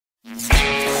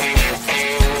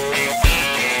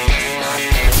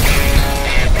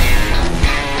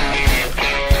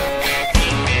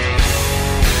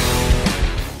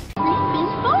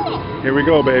Here we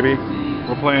go, baby.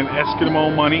 We're playing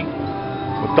Eskimo money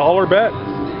with dollar bet.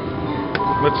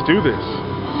 Let's do this.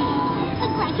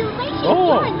 Congratulations,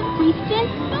 Oh. you're in the free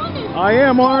spin bonus. I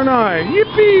am, aren't I?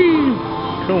 Yippee!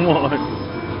 Come on.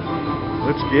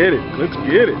 Let's get it. Let's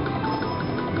get it.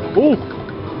 Ooh.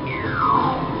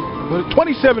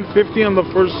 27.50 on the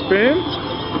first spin.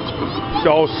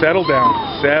 Oh, settle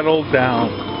down. Settle down.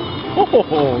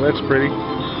 Oh, that's pretty.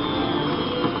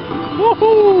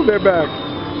 Woohoo! They're back.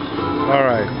 All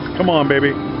right. Come on,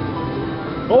 baby.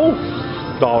 Oh,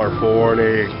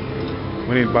 $1.40.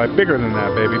 We need to buy bigger than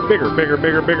that, baby. Bigger, bigger,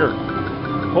 bigger, bigger.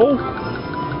 Oh.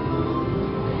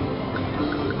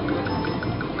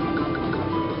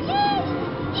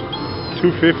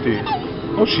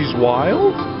 $2.50. Oh, she's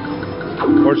wild?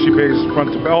 Or she pays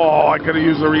front to back. Oh, I could have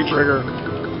used the retrigger.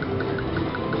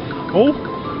 Oh.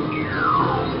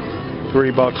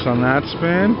 $3 on that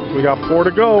spin. We got 4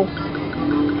 to go.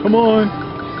 Come on.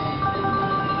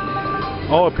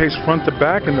 Oh, it pays front to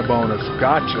back in the bonus.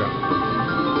 Gotcha.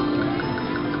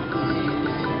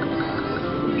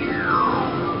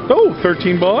 Oh,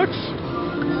 $13.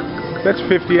 That's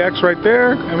 50x right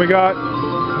there. And we got,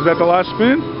 is that the last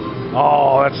spin?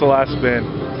 Oh, that's the last spin.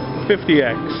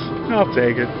 50x. I'll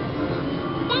take it.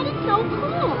 That is so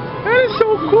cool. That is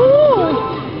so cool.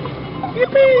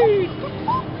 Yippee.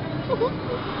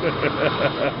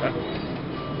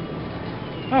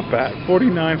 Not bad.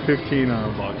 $49.15 on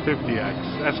a buck.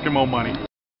 50x. Eskimo money.